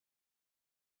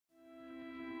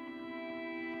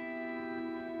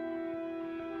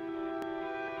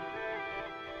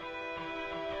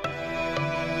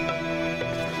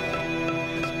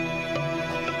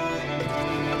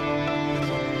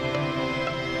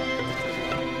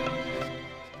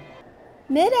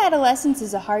Mid-adolescence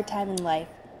is a hard time in life.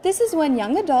 This is when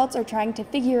young adults are trying to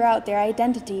figure out their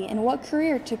identity and what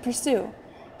career to pursue.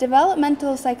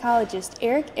 Developmental psychologist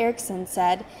Eric Erickson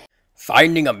said,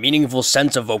 "Finding a meaningful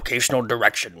sense of vocational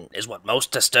direction is what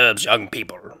most disturbs young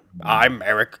people. I'm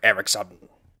Eric Erickson."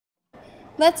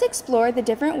 Let's explore the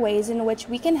different ways in which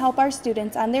we can help our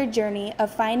students on their journey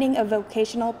of finding a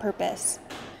vocational purpose.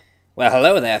 Well,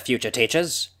 hello there, future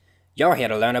teachers. You're here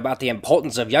to learn about the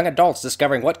importance of young adults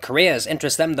discovering what careers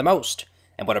interest them the most,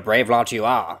 and what a brave lot you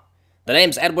are. The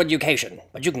name's Edward Ucation,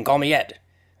 but you can call me Ed.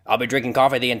 I'll be drinking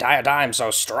coffee the entire time,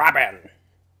 so strap in.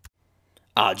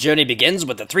 Our journey begins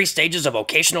with the 3 stages of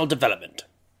vocational development.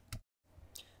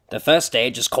 The first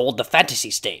stage is called the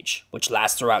fantasy stage, which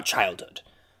lasts throughout childhood.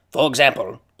 For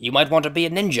example, you might want to be a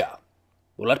ninja.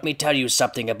 Well, let me tell you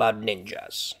something about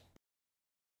ninjas.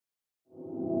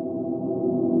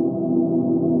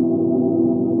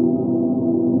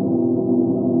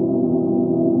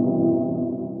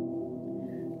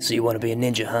 So you want to be a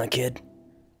ninja, huh, kid?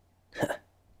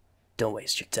 Don't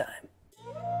waste your time.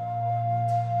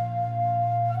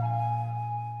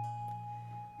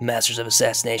 Masters of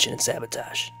assassination and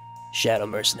sabotage. Shadow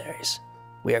mercenaries.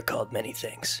 We are called many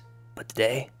things. But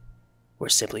today, we're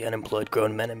simply unemployed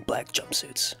grown men in black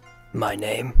jumpsuits. My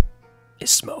name is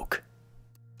Smoke.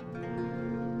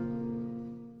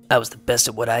 I was the best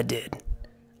at what I did.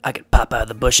 I could pop out of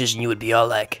the bushes and you would be all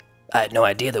like, I had no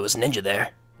idea there was a ninja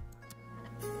there.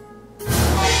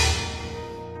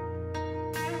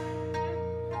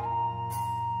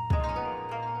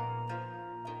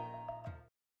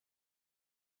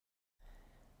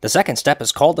 The second step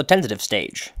is called the tentative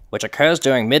stage, which occurs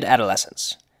during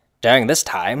mid-adolescence. During this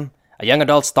time, a young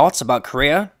adult's thoughts about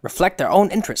career reflect their own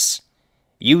interests.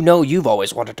 You know you've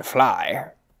always wanted to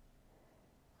fly.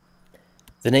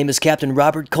 The name is Captain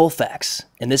Robert Colfax,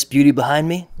 and this beauty behind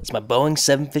me is my Boeing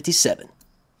 757.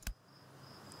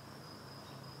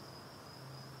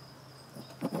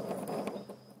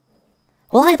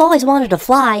 Well, I've always wanted to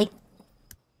fly.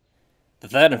 The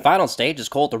third and final stage is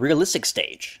called the realistic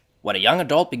stage, when a young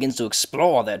adult begins to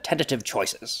explore their tentative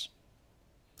choices.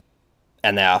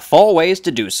 And there are 4 ways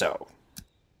to do so.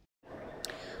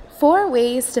 4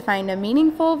 ways to find a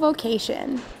meaningful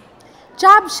vocation.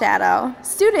 Job shadow.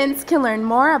 Students can learn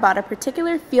more about a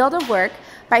particular field of work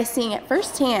by seeing it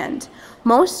firsthand.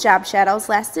 Most job shadows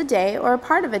last a day or a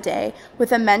part of a day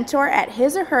with a mentor at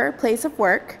his or her place of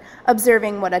work,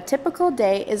 observing what a typical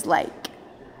day is like.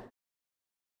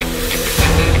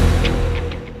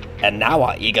 And now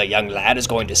our eager young lad is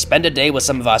going to spend a day with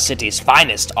some of our city's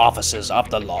finest officers of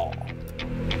the law.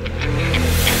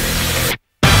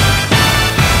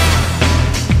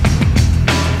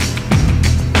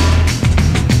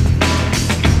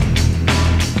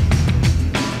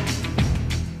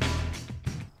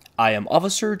 I am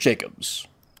Officer Jacobs.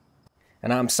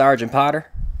 And I'm Sergeant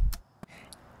Potter.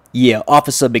 Yeah,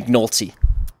 Officer McNulty.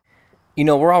 You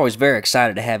know, we're always very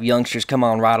excited to have youngsters come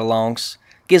on ride-alongs.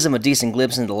 Gives them a decent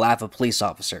glimpse into the life of a police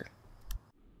officer.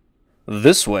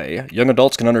 This way, young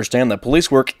adults can understand that police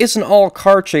work isn't all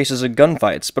car chases and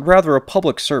gunfights, but rather a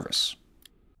public service.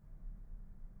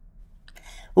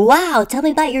 Wow, tell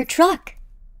me about your truck.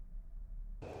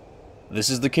 This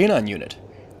is the K9 unit.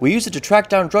 We use it to track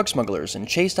down drug smugglers and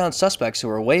chase down suspects who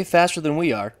are way faster than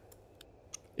we are.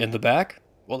 In the back?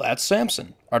 Well, that's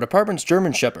Samson, our department's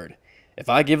German Shepherd. If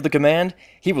I give the command,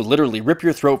 he will literally rip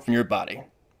your throat from your body.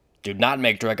 Do not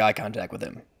make direct eye contact with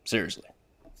him. Seriously.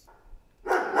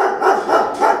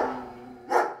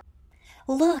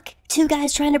 Look, 2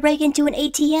 guys trying to break into an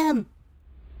ATM.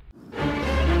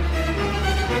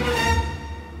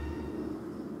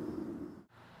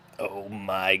 Oh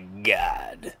my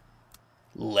god.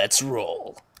 Let's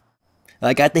roll.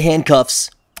 I got the handcuffs.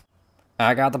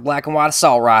 I got the black and white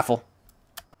assault rifle.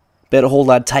 Better hold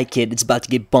on tight, kid. It's about to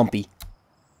get bumpy.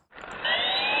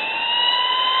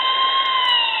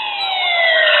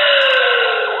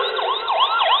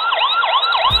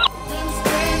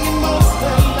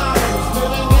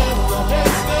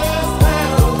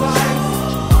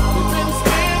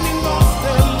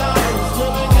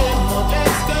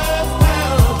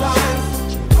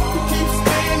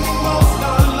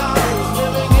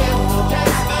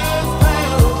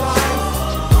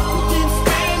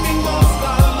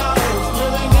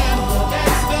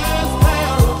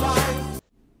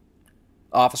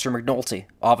 Officer McNulty,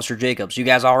 Officer Jacobs, you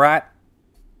guys alright?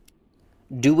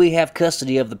 Do we have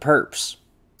custody of the perps?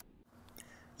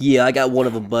 Yeah, I got one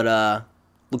of them, but,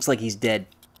 looks like he's dead.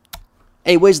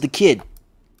 Hey, where's the kid?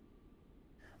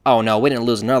 Oh no, we didn't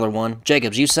lose another one.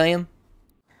 Jacobs, you say him?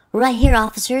 Right here,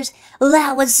 officers.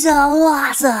 That was so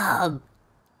awesome!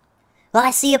 I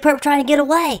see a perp trying to get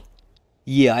away.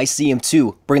 Yeah, I see him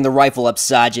too. Bring the rifle up,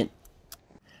 Sergeant.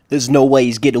 There's no way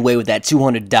he's getting away with that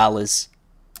 $200.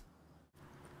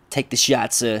 Take the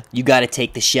shot, sir. You gotta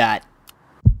take the shot.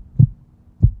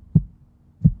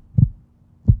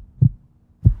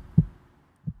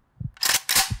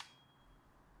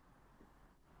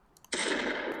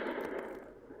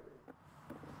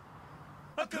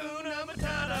 Hakuna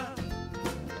Matata,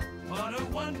 what a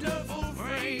wonderful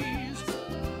phrase.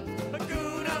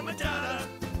 Hakuna Matata,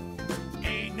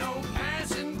 ain't no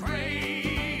passing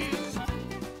craze.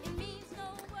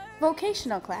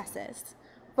 Vocational classes.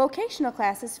 Vocational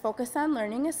classes focus on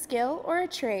learning a skill or a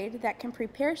trade that can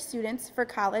prepare students for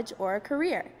college or a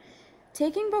career.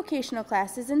 Taking vocational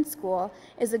classes in school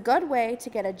is a good way to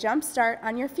get a jump start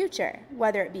on your future,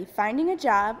 whether it be finding a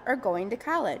job or going to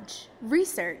college.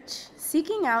 Research.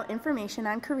 Seeking out information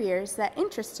on careers that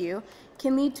interest you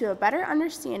can lead to a better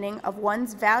understanding of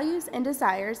one's values and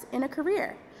desires in a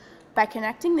career. By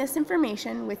connecting this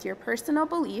information with your personal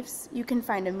beliefs, you can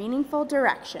find a meaningful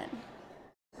direction.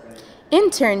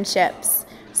 Internships.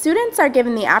 Students are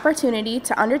given the opportunity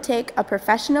to undertake a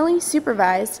professionally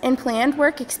supervised and planned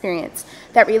work experience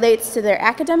that relates to their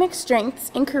academic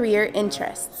strengths and career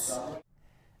interests.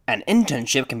 An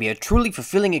internship can be a truly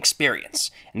fulfilling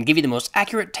experience and give you the most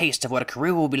accurate taste of what a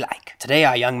career will be like. Today,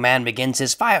 our young man begins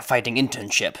his firefighting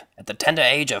internship at the tender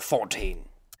age of 14.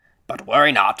 But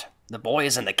worry not, the boy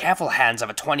is in the careful hands of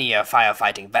a 20-year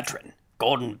firefighting veteran,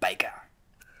 Gordon Baker.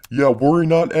 Yeah, worry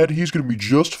not, Ed. He's gonna be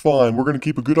just fine. We're gonna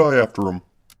keep a good eye after him.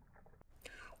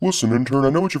 Listen, intern, I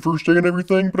know it's your first day and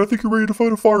everything, but I think you're ready to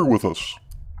fight a fire with us.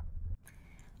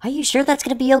 Are you sure that's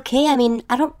gonna be okay? I mean,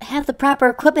 I don't have the proper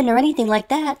equipment or anything like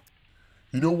that.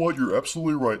 You know what? You're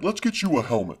absolutely right. Let's get you a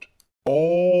helmet.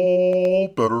 All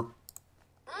better.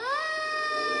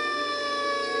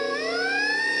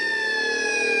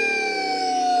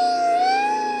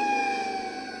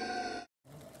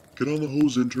 Get on the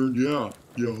hose, intern.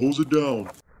 Yeah, hose it down.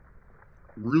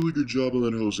 Really good job on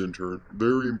that hose, intern.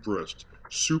 Very impressed.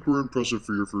 Super impressive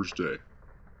for your first day.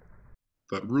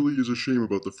 That really is a shame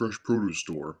about the fresh produce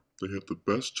store. They have the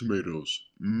best tomatoes.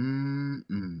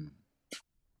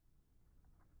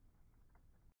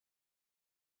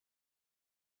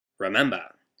 Remember,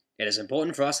 it is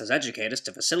important for us as educators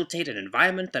to facilitate an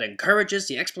environment that encourages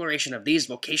the exploration of these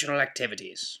vocational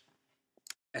activities.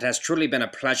 It has truly been a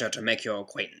pleasure to make your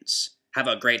acquaintance. Have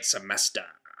a great semester.